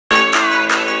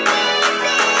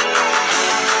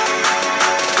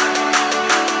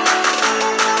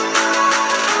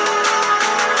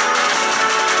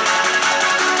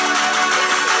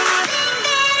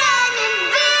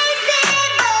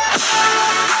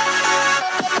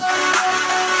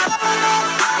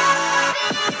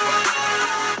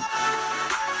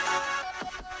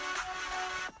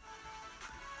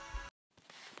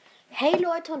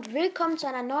Leute und willkommen zu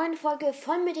einer neuen Folge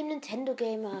von mit dem Nintendo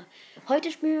Gamer.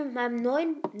 Heute spielen wir mit meinem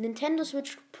neuen Nintendo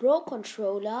Switch Pro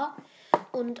Controller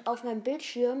und auf meinem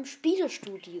Bildschirm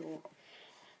Spielestudio.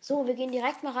 So, wir gehen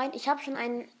direkt mal rein. Ich habe schon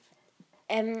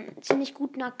einen ziemlich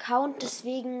guten Account,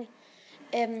 deswegen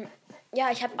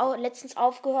ich habe auch letztens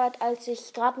aufgehört, als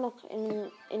ich gerade noch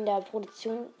in der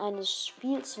Produktion eines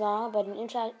Spiels war, bei den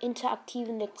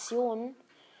interaktiven Lektionen.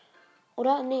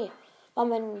 Oder? Nee, war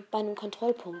bei einem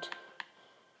Kontrollpunkt.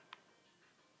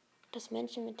 Das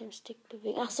Männchen mit dem Stick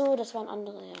bewegen. Ach so, das waren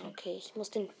andere. Ja, okay. Ich muss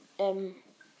den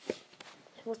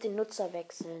Nutzer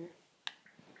wechseln.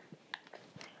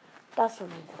 Das schon.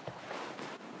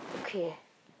 Okay,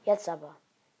 jetzt aber.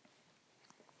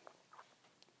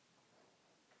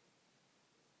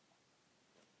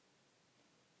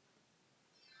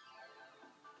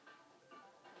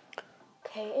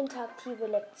 Okay, interaktive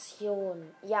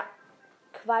Lektion. Ja,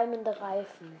 qualmende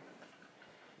Reifen.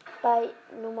 Bei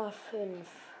Nummer 5.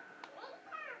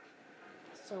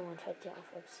 So, man fährt ja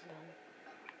auf Y.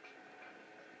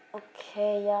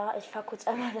 Okay, ja, ich fahre kurz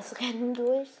einmal das Rennen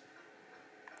durch.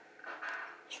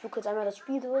 Ich spiele kurz einmal das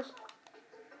Spiel durch.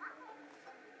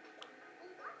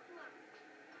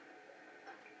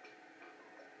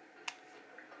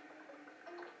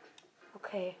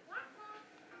 Okay.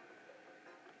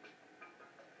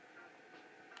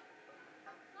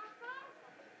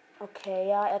 Okay,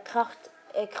 ja, er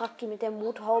kracht mit der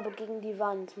Motorhaube gegen die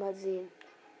Wand. Mal sehen.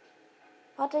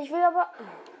 Warte, ich will aber...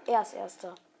 Er ist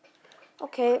Erster.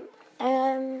 Okay,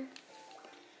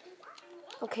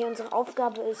 okay, unsere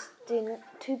Aufgabe ist, den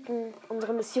Typen...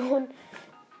 Unsere Mission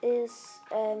ist,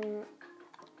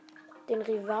 den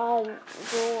Rivalen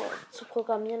so zu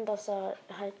programmieren, dass er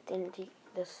halt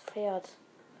das Pferd...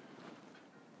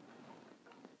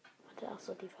 Warte, ach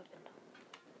so, die Verbindung.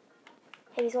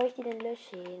 Hey, wie soll ich die denn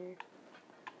löschen?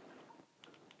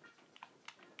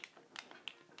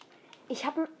 Ich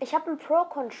hab einen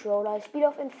Pro-Controller. Ich spiele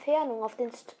auf Entfernung, auf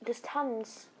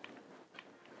Distanz.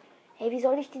 Hey, wie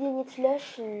soll ich die denn jetzt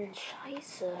löschen?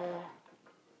 Scheiße.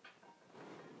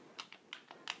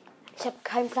 Ich habe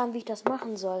keinen Plan, wie ich das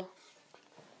machen soll.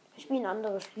 Ich spiele ein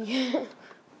anderes Spiel.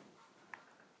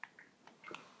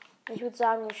 Ich würde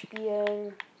sagen, wir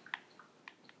spielen...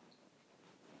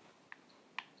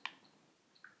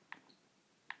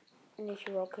 Nicht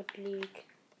Rocket League.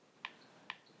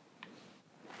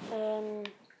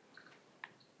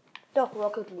 Doch,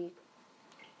 Rocket League.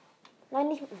 Nein,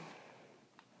 nicht...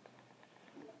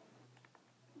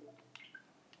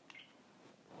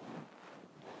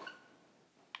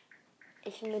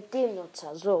 Ich mit dem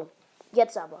Nutzer. So,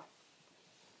 jetzt aber.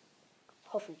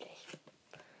 Hoffentlich.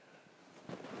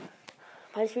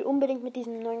 Weil ich will unbedingt mit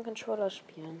diesem neuen Controller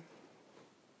spielen.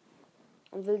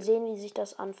 Und will sehen, wie sich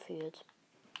das anfühlt.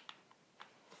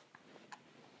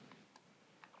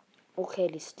 Okay,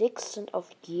 die Sticks sind auf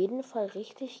jeden Fall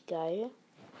richtig geil.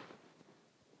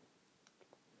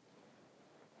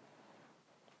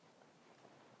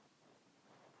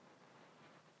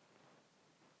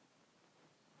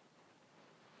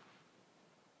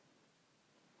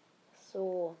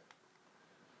 So.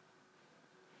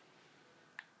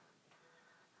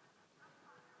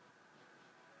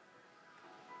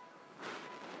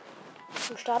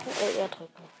 Zum Starten LR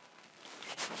drücken.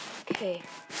 Okay,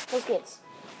 los geht's.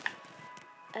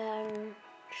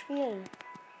 Spielen.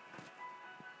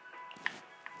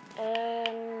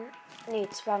 Nee,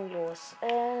 zwanglos.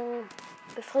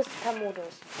 Befristeter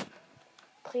Modus.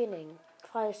 Training.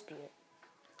 Freies Spiel.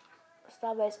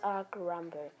 Starbase Arc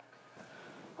Rumble.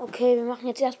 Okay, wir machen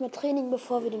jetzt erstmal Training,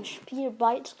 bevor wir dem Spiel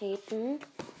beitreten.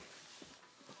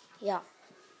 Ja.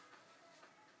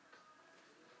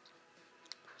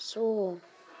 So.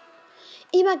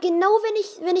 Immer genau,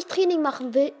 wenn ich Training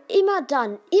machen will, immer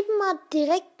dann. Immer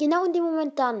direkt, genau in dem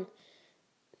Moment dann.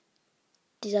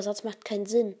 Dieser Satz macht keinen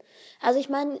Sinn. Also ich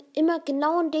meine, immer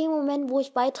genau in dem Moment, wo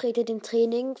ich beitrete dem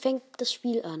Training, fängt das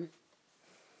Spiel an.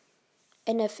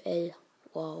 NFL.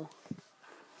 Wow.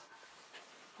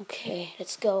 Okay,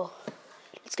 let's go.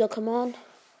 Let's go, come on.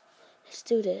 Let's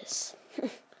do this.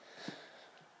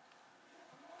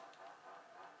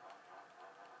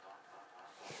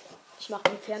 Ich mache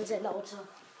den Fernseher lauter.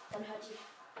 Dann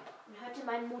hört ihr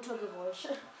mein Motorgeräusch.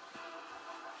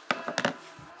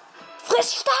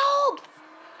 Friss Staub!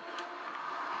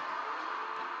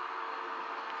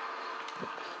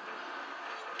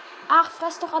 Ach,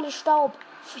 fress doch alle Staub.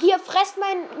 Hier, fresst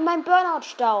mein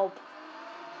Burnout-Staub.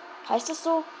 Heißt das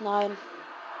so? Nein.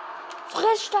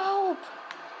 Friss Staub!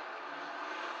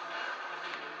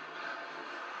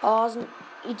 Oh, so ein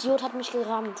Idiot hat mich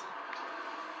gerammt.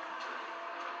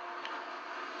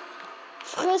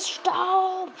 Friss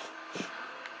Staub!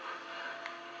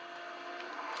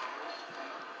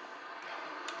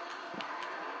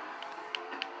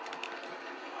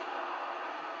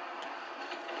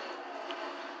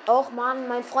 Och Mann,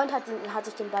 mein Freund hat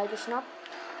sich den Ball geschnappt.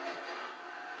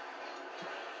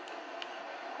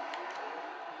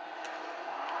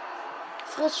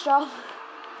 Frischstoff.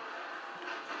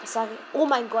 Was sage ich? Oh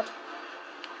mein Gott.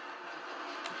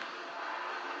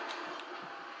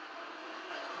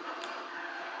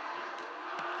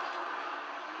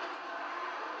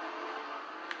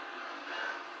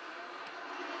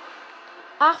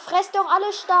 Ach, fress doch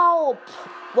alle Staub.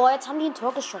 Boah, jetzt haben die ein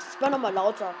Tor geschossen. Ich war nochmal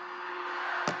lauter.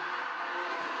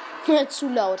 Zu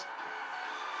laut.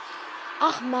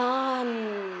 Ach,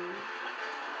 Mann.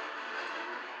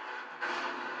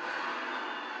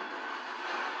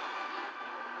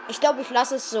 Ich glaube, ich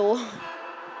lasse es so.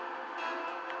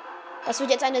 Das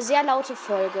wird jetzt eine sehr laute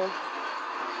Folge.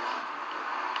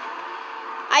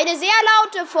 Eine sehr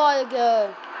laute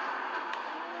Folge.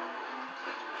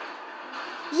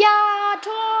 Ja,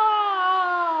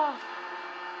 Tor!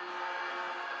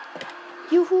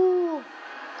 Juhu!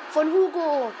 Von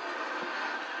Hugo.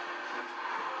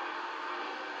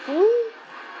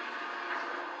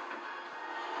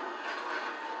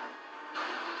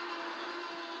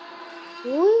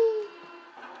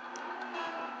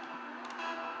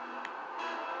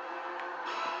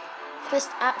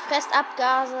 Fresst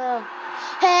Abgase.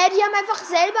 Hä, die haben einfach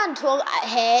selber ein Tor.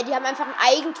 Die haben einfach ein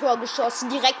Eigentor geschossen,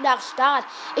 direkt nach Start.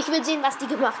 Ich will sehen, was die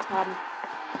gemacht haben.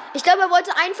 Ich glaube, er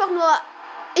wollte einfach nur.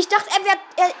 Ich dachte,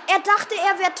 er dachte,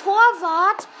 er wäre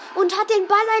Torwart und hat den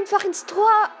Ball einfach ins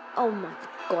Tor. Oh mein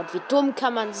Gott, wie dumm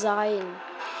kann man sein?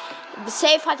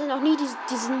 Safe hat er noch nie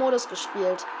diesen Modus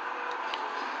gespielt.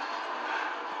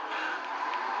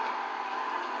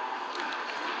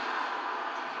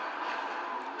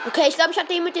 Okay, ich glaube, ich habe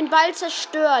den mit dem Ball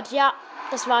zerstört. Ja,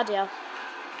 das war der.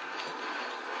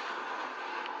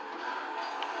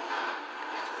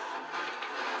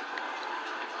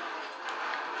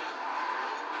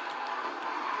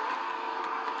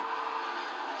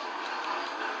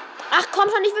 Ach komm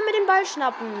schon, ich will mir den Ball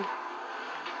schnappen.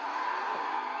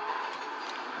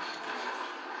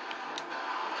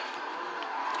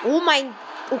 Oh mein...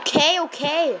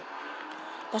 Okay.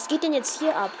 Was geht denn jetzt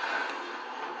hier ab?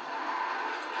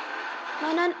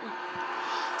 Nein.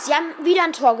 Sie haben wieder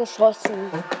ein Tor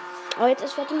geschossen. Oh, jetzt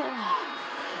ist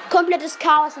komplettes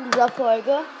Chaos in dieser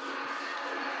Folge.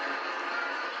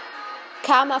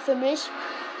 Karma für mich.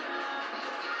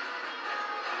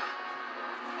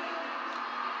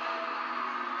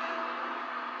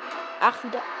 Ach,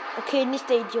 wieder. Okay, nicht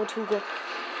der Idiot Hugo.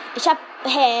 Ich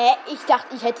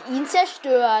dachte, ich hätte ihn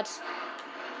zerstört.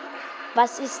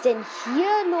 Was ist denn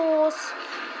hier los?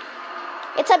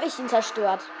 Jetzt habe ich ihn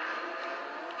zerstört.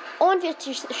 Und wir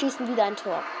schießen wieder ein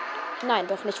Tor. Nein,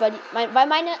 doch nicht, weil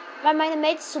meine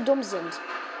Mates zu dumm sind.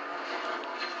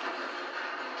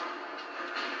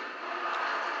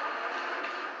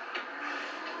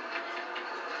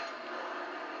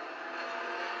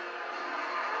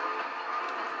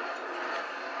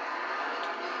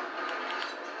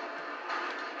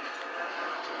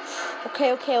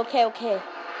 Okay.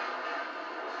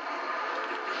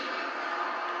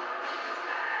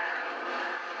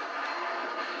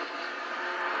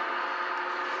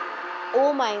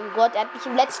 Oh mein Gott, er hat mich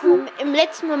im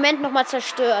letzten Moment nochmal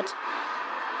zerstört.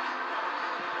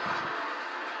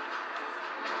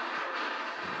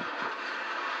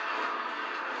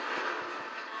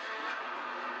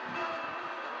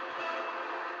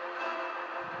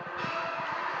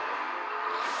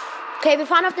 Okay, wir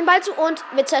fahren auf den Ball zu und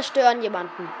wir zerstören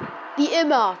jemanden. Wie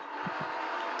immer.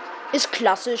 Ist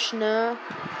klassisch, ne?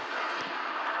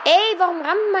 Ey, warum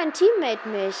rammt mein Teammate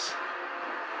mich?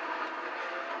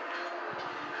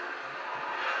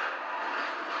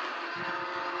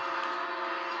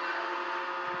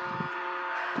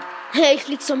 Ich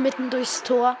flieg so mitten durchs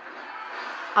Tor.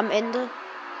 Am Ende.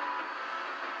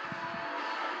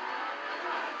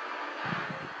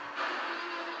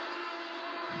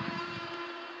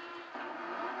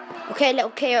 Okay.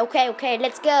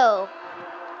 Let's go.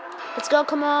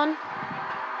 Come on.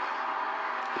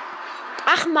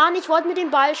 Ach Mann, ich wollte mir den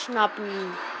Ball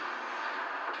schnappen.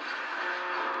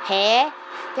 Hä?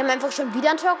 Wir haben einfach schon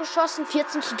wieder ein Tor geschossen.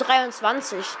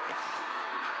 14:23.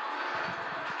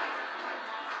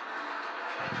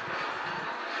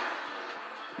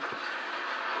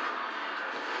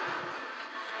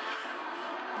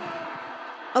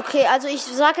 Okay, also ich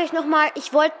sage euch nochmal, ich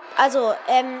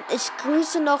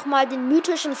grüße nochmal den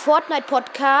mythischen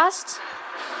Fortnite-Podcast.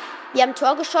 Wir haben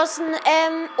Tor geschossen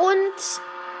und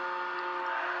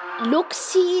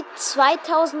Luxi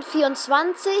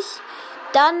 2024.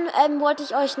 Dann wollte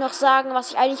ich euch noch sagen,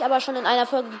 was ich eigentlich aber schon in einer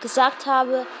Folge gesagt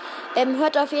habe.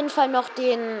 Hört auf jeden Fall noch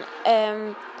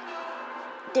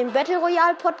den Battle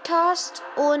Royale Podcast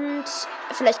und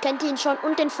vielleicht kennt ihr ihn schon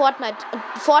und den Fortnite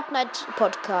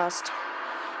Podcast.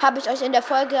 Habe ich euch in der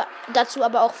Folge dazu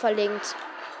aber auch verlinkt.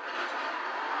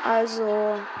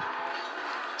 Also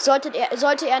sollte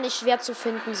er nicht schwer zu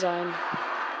finden sein.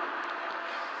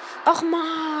 Ach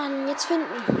man, jetzt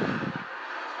finden.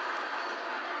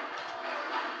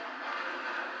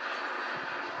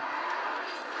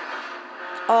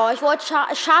 Oh, ich wollte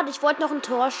schade, ich wollte noch ein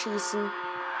Tor schießen.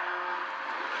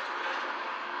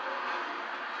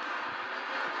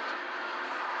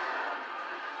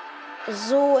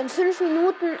 So, in 5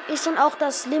 Minuten ist dann auch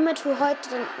das Limit für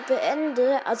heute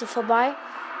beendet, also vorbei.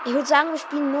 Ich würde sagen, wir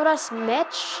spielen nur das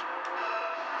Match.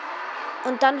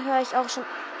 Und dann höre ich auch schon...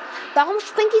 Warum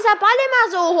springt dieser Ball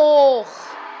immer so hoch?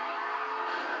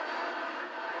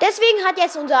 Deswegen hat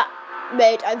jetzt unser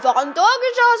Mate einfach ein Tor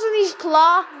geschossen, ist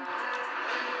klar.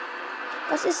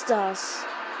 Was ist das?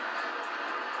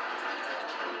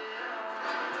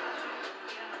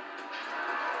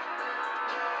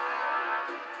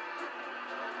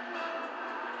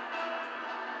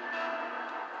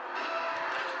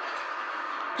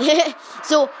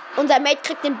 So, unser Mate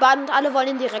kriegt den Ball und alle wollen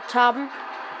ihn direkt haben.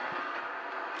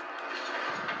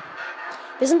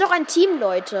 Wir sind doch ein Team,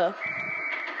 Leute.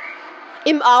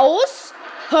 Im Aus?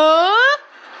 Hä?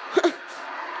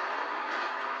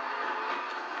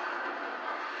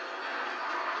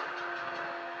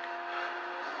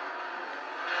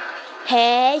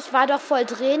 Hä? Ich war doch voll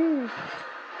drin.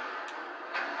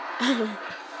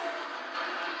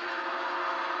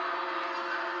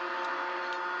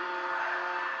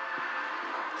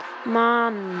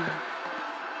 Mann.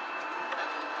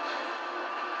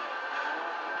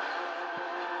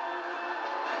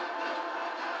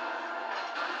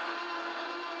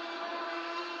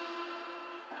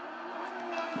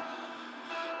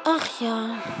 Ach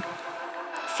ja.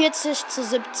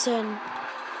 40-17.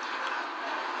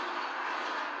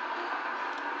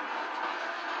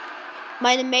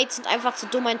 Meine Mates sind einfach zu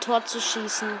dumm, ein Tor zu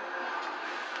schießen.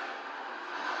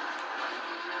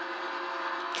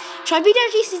 Schon wieder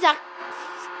schießt dieser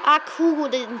Akugo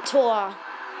den Tor.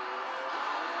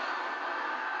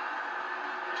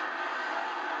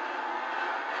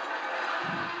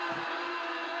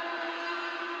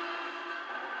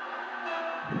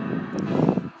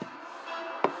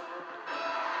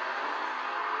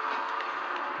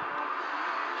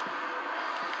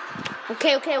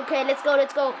 Okay, let's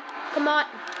go. Come on.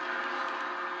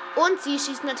 Und sie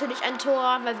schießt natürlich ein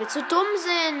Tor, weil wir zu dumm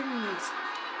sind.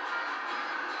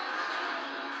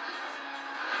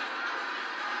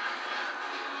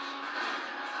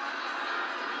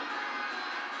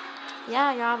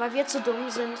 Ja, weil wir zu dumm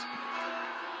sind.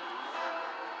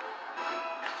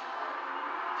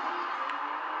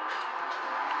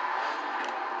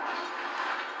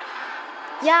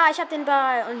 Ja, ich hab den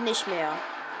Ball und nicht mehr.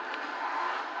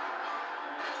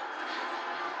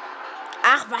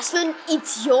 Ach, was für ein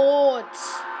Idiot.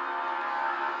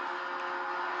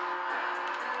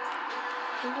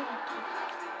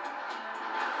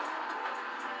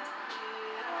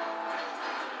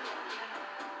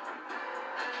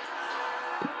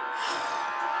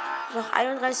 Noch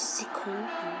 31 Sekunden.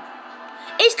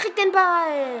 Ich krieg den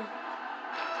Ball.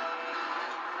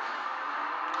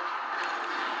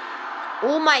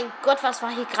 Oh mein Gott, was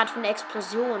war hier gerade für eine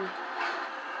Explosion?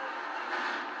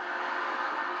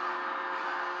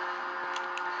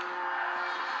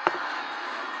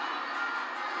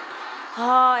 Oh,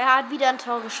 er hat wieder ein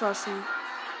Tor geschossen.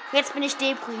 Jetzt bin ich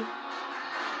Depri.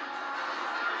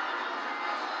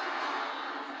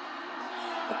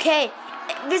 Okay,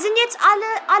 wir sind jetzt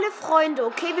alle Freunde,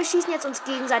 okay? Wir schießen jetzt uns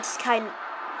gegenseitig keine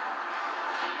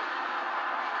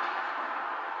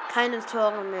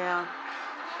Tore mehr.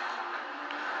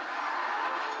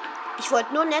 Ich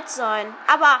wollte nur nett sein.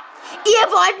 Aber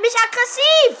ihr wollt mich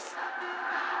aggressiv.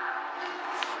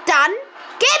 Dann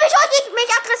gebe ich euch mich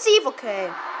aggressiv,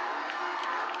 okay?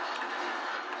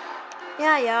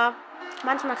 Ja.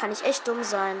 Manchmal kann ich echt dumm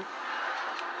sein.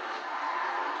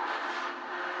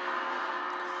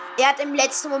 Er hat im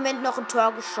letzten Moment noch ein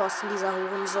Tor geschossen, dieser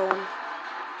Hurensohn.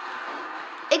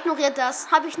 Ignoriert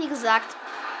das. Habe ich nie gesagt.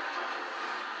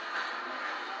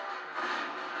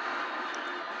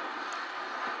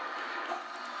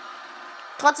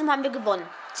 Trotzdem haben wir gewonnen.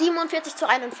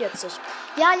 47-41.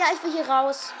 Ja, ich will hier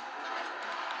raus.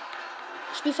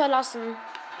 Spiel verlassen.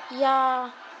 Ja.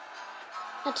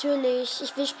 Natürlich.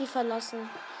 Ich will Spiel verlassen.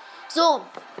 So.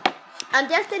 An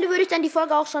der Stelle würde ich dann die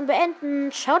Folge auch schon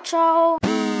beenden. Ciao.